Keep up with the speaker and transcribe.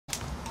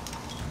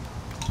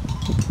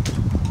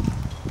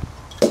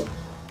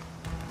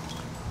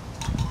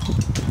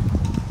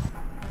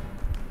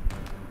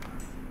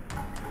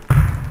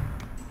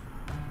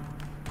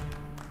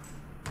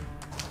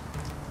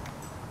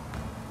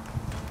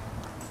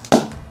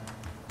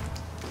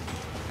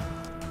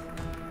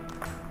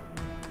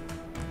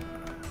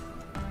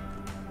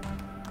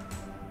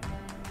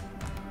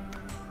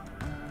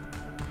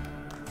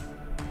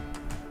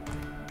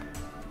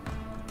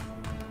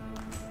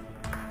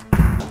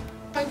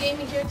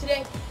Gaming here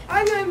today.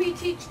 I'm going to be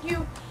teaching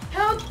you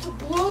how to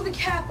blow the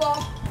cap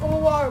off of a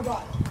water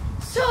bottle.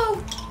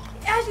 So,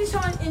 as you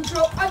saw in the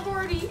intro, I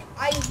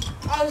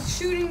was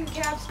shooting the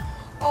caps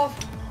off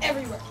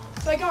everywhere.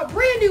 So I got a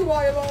brand new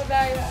water bottle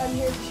that I'm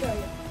here to show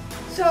you.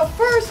 So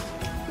first,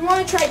 you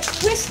want to try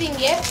twisting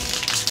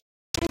it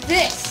like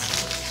this.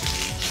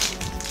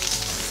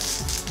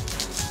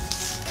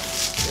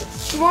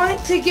 You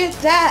want to get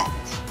that.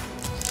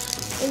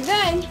 And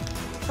then,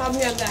 I'm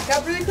going to back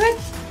up really quick.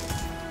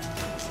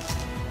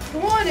 You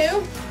want to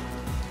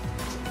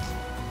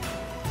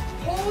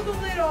hold the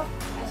lid off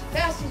as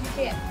fast as you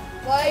can.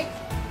 Like,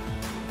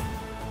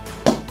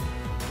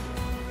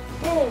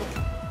 boom.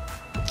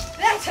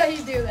 That's how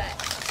you do that.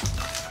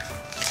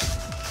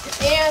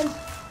 And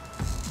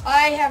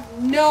I have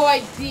no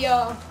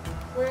idea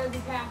where the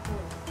cap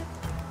is.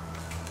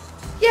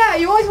 Yeah,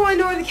 you always want to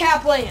know where the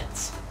cap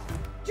lands.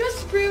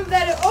 Just to prove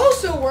that it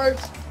also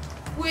works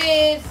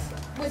with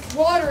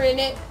water in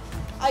it,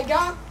 I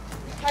got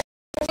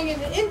in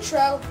the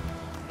intro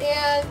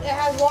and it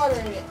has water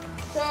in it.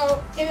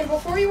 So, and then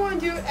before you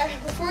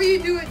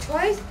do it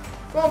twice,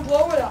 you want to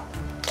blow it up.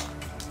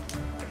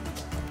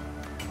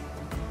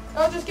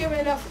 I'll just give it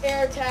enough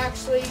air to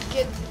actually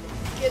get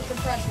the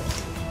pressure.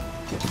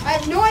 I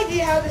have no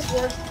idea how this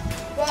works,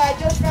 but I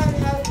just found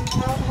out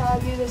how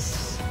to do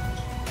this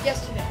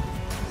yesterday.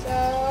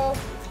 So,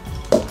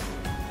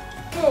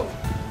 boom.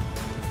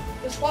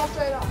 Just pops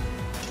right off.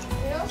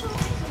 It also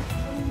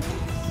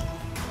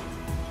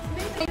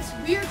makes this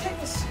weird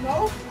type of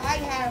smoke. I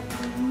have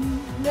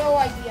no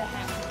idea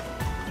how.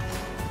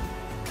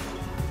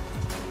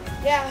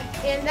 Yeah,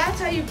 and that's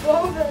how you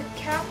blow the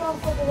cap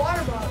off of a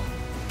water bottle.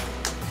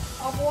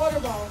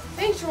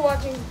 Thanks for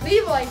watching.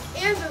 Leave a like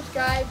and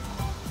subscribe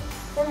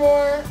for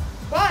more.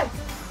 Bye.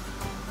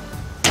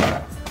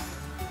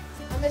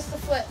 I missed the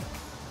flip.